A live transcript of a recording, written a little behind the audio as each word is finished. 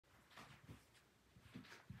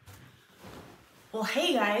Well,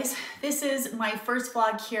 hey guys, this is my first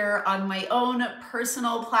vlog here on my own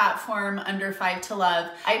personal platform, Under 5 to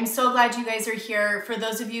Love. I'm so glad you guys are here. For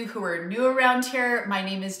those of you who are new around here, my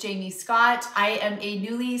name is Jamie Scott. I am a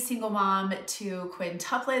newly single mom to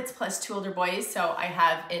quintuplets plus 2 older boys. So I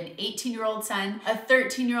have an 18-year-old son, a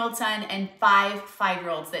 13-year-old son, and 5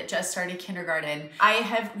 5-year-olds that just started kindergarten. I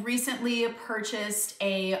have recently purchased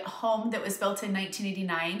a home that was built in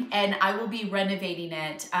 1989, and I will be renovating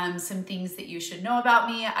it. Some things that you should know about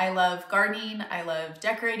me: I love gardening, I love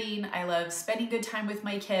decorating, I love spending good time with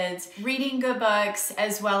my kids, reading good books,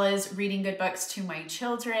 as well as reading good books to my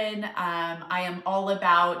children. I am all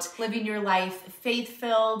about living your life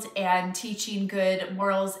faith-filled and teaching good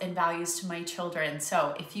morals and values to my children.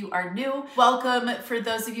 So if you are new, welcome. For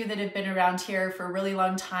those of you that have been around here for a really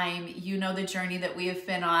long time, you know the journey that we have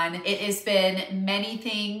been on. It has been many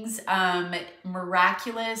things,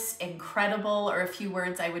 miraculous, incredible, or a few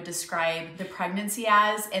words I would describe the pregnancy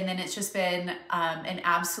as, and then it's just been an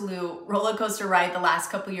absolute roller coaster ride the last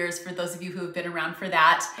couple years for those of you who have been around for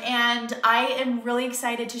that. And I am really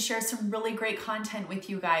excited to share some really great content with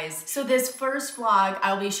you guys. So this first vlog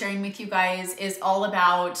I'll be sharing with you guys is all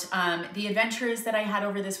about the adventures that I had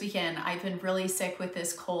over this weekend. I've been really sick with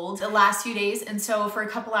this cold the last few days, and so for a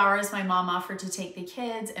couple hours my mom offered to take the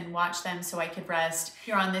kids and watch them so I could rest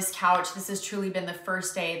here on this couch. This has truly been the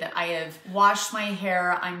first day that I have washed my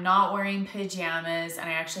hair. I'm not wearing pajamas, and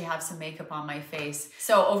I actually have some makeup on my face.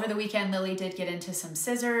 So over the weekend, Lily did get into some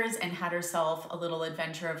scissors and had herself a little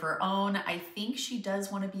adventure of her own. I think she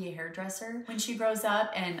does want to be a hairdresser when she grows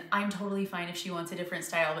up, and I'm totally fine if she wants a different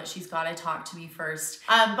style, but she's got to talk to me first.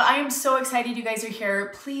 But I am so excited you guys are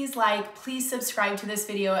here. Please like, please subscribe to this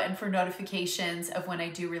video and for notifications of when I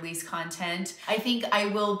do release content. I think I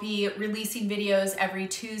will be releasing videos every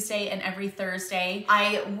Tuesday and every Thursday.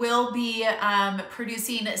 I will be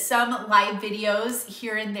producing some live videos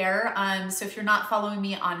here and there. So if you're not following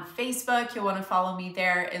me on Facebook, you'll want to follow me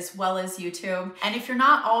there as well as YouTube. And if you're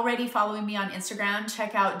not already following me on Instagram,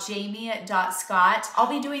 check out jamie.scott. I'll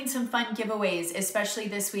be doing some fun giveaways, especially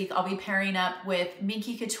this week. I'll be pairing up with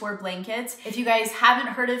Minky Couture blankets. If you guys haven't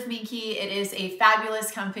heard of Minky, it is a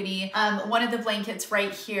fabulous company. One of the blankets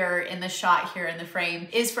right here in the shot here in the frame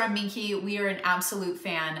is from Minky. We are an absolute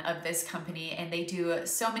fan of this company, and they do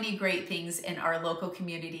so many great things in our local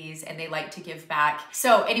communities, and they like to give back.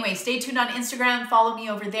 So anyway, stay tuned on Instagram, follow me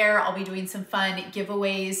over there. I'll be doing some fun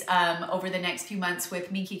giveaways over the next few months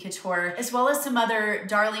with Minky Couture, as well as some other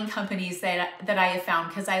darling companies that I have found,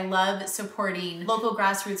 because I love supporting local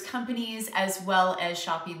grassroots companies as well as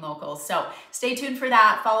shopping local. So stay tuned for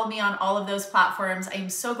that. Follow me on all of those platforms. I'm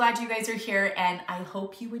so glad you guys are here, and I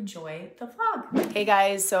hope you enjoy the vlog. Hey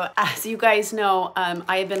guys, so as you guys know,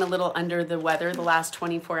 I have been a little under the weather the last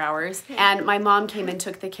 24 hours, and my mom came and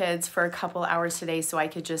took the kids for a couple hours today so I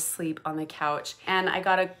could just sleep on the couch. And I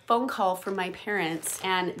got a phone call from my parents,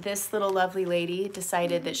 and this little lovely lady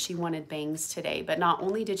decided that she wanted bangs today. But not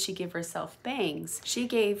only did she give herself bangs, she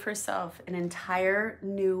gave herself an entire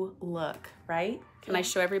new look, right? Can I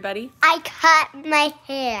show everybody? I cut my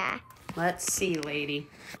hair. Let's see, lady.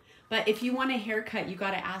 But if you want a haircut, you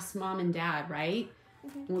got to ask mom and dad, right?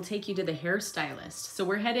 We'll take you to the hairstylist. So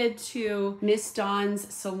we're headed to Miss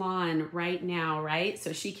Dawn's salon right now, right?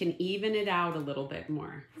 So she can even it out a little bit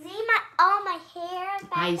more. See all my hair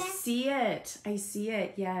back I there? see it. I see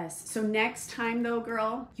it, yes. So next time though,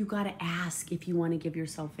 girl, you gotta ask if you want to give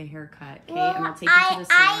yourself a haircut, okay? Well, and I'll take you to the salon.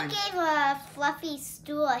 I gave a fluffy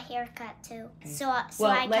stool a haircut too. Okay. So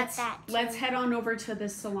I cut that too. Let's head on over to the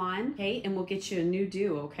salon, okay? And we'll get you a new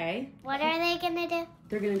do, okay? What are they gonna do?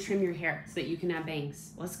 They're gonna trim your hair so that you can have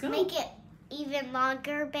bangs. Let's go. Make it even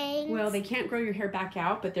longer bangs? Well, they can't grow your hair back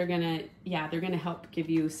out, but they're gonna help give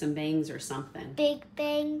you some bangs or something. Big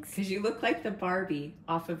bangs? Because you look like the Barbie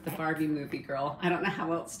off of the Barbie movie, girl. I don't know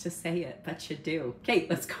how else to say it, but you do. Okay,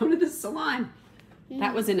 let's go to the salon.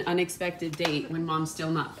 That was an unexpected date when mom's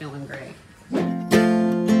still not feeling great.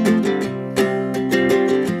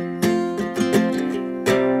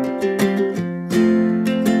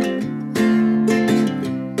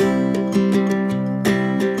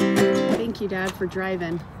 Dad, for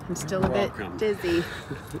driving. I'm still a bit dizzy.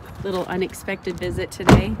 Little unexpected visit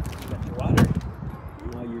today. Got your water,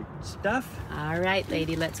 all your stuff. All right,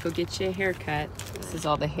 lady, let's go get you a haircut. This is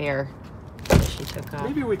all the hair she took off.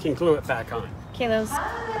 Maybe we can glue it back on. Kalos.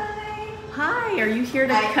 Hi, are you here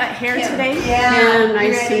to cut hair Kim. today? Yeah. Kim,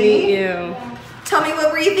 nice to meet you. Tell me,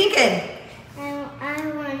 what were you thinking?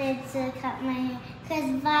 I wanted to cut my hair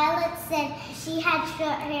because Violet said she had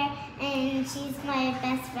short hair And she's my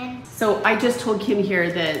best friend. So I just told Kim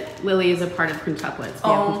here that Lily is a part of quintuplets.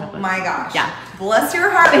 Oh my gosh. Yeah. Bless your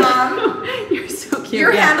heart, Mom. You're so cute.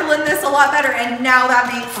 You're handling this a lot better, and now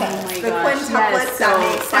that makes sense. Oh my the gosh. quintuplets, Yes, that so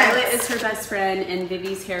makes sense. Violet is her best friend, and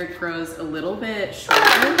Vivi's hair grows a little bit shorter.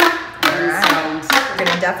 Alright. We're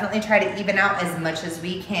gonna definitely try to even out as much as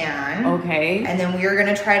we can. Okay. And then we're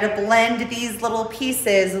gonna try to blend these little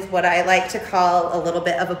pieces with what I like to call a little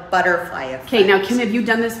bit of a butterfly effect. Okay, now Kim, have you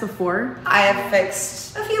done this before? I have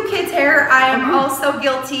fixed a few kids' hair. I am also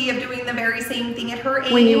guilty of doing the very same thing at her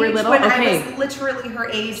age. When you were little? When Okay. I was literally her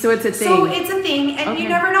age. So it's a thing. So it's a thing, and Okay. you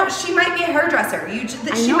never know. She might be a hairdresser.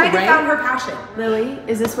 She know, might have right? found her passion. Lily,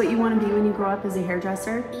 is this what you want to be when you grow up as a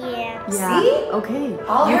hairdresser? Yeah. Yeah. See? Okay.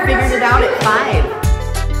 All you figured it out at 5.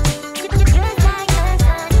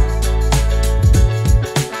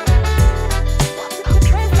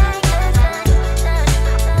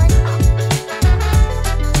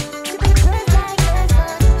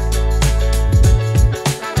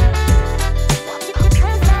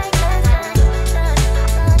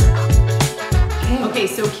 Okay,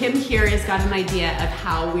 so Kim here has got an idea of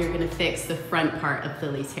how we're gonna fix the front part of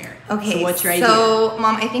Lily's hair. Okay, so what's your idea? So,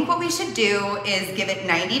 Mom, I think what we should do is give it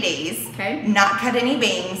 90 days. Okay. Not cut any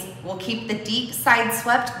bangs. We'll keep the deep side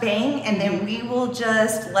swept bang, and then we will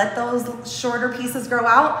just let those shorter pieces grow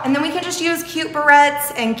out. And then we can just use cute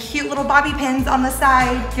barrettes and cute little bobby pins on the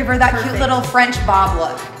side. Give her that cute little French bob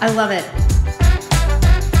look. I love it.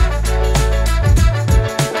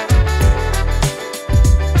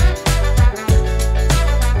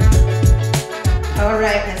 All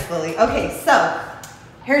right, Miss Lily. Okay, so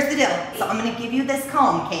here's the deal. So I'm gonna give you this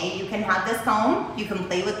comb, okay? You can have this comb, you can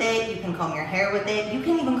play with it, you can comb your hair with it, you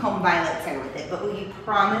can even comb Violet's hair with it, but will you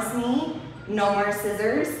promise me no more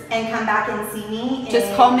scissors and come back and see me in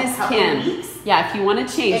Just call Miss a couple Kim. weeks? Yeah, if you want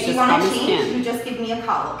to change, If you just call want to Miss change, Kim. you just give me a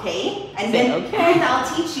call, okay? And Say then okay. and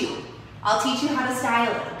I'll teach you. I'll teach you how to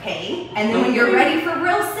style it, okay? And then when you're ready for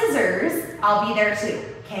real scissors, I'll be there too,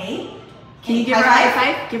 okay? Can you give her a high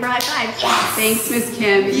five? Give her a high five. Yes. Thanks, Miss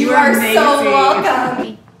Kim. You are amazing. so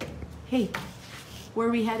welcome. Hey, where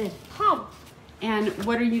are we headed? Home. And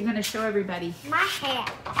what are you going to show everybody? My hair.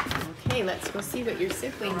 Okay, let's go see what your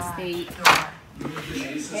siblings think.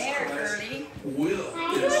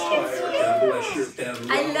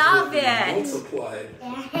 I love it.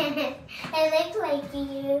 I look like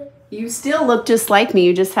you. You still look just like me.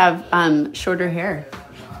 You just have shorter hair.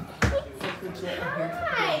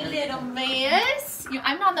 Hi, little miss.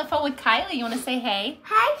 I'm on the phone with Kylie. You want to say hey?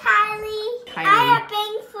 Hi, Kylie. Kylie. I have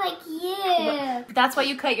bangs like you. That's why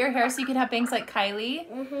you cut your hair so you can have bangs like Kylie?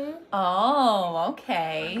 Mm-hmm. Oh,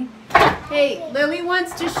 okay. Hey, Lily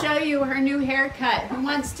wants to show you her new haircut. Who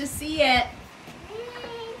wants to see it?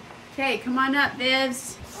 Okay, come on up,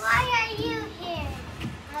 Vivs. Why are you here?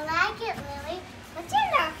 I like it, Lily. What's in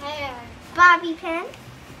her hair? Bobby pin.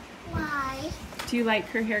 Why? Do you like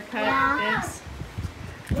her haircut, Yeah. Vivs?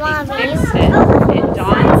 Mommy. Fix it. It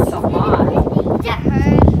dawns a lot. That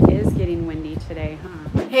hurt. It is getting windy today, huh?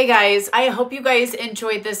 Hey guys, I hope you guys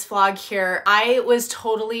enjoyed this vlog here. I was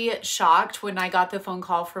totally shocked when I got the phone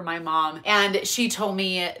call from my mom and she told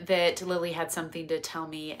me that Lily had something to tell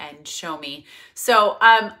me and show me. So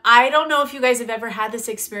I don't know if you guys have ever had this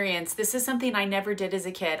experience. This is something I never did as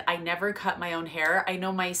a kid. I never cut my own hair. I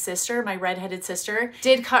know my sister, my redheaded sister,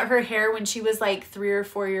 did cut her hair when she was like 3 or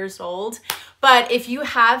 4 years old. But if you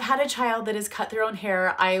have had a child that has cut their own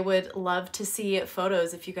hair, I would love to see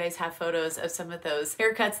photos if you guys have photos of some of those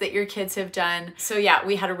haircuts that your kids have done. So yeah,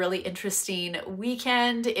 we had a really interesting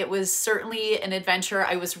weekend. It was certainly an adventure.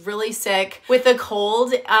 I was really sick with a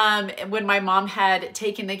cold when my mom had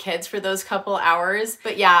taken the kids for those couple hours.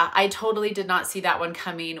 But yeah, I totally did not see that one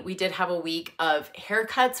coming. We did have a week of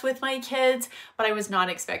haircuts with my kids, but I was not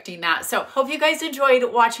expecting that. So hope you guys enjoyed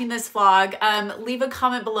watching this vlog. Leave a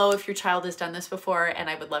comment below if your child has done this before, and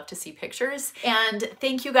I would love to see pictures. And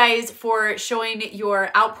thank you guys for showing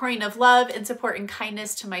your outpouring of love and support and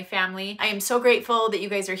kindness to my family. I am so grateful that you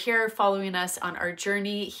guys are here following us on our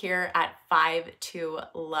journey here at 5 to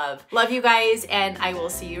Love. Love you guys, and I will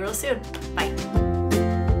see you real soon. Bye.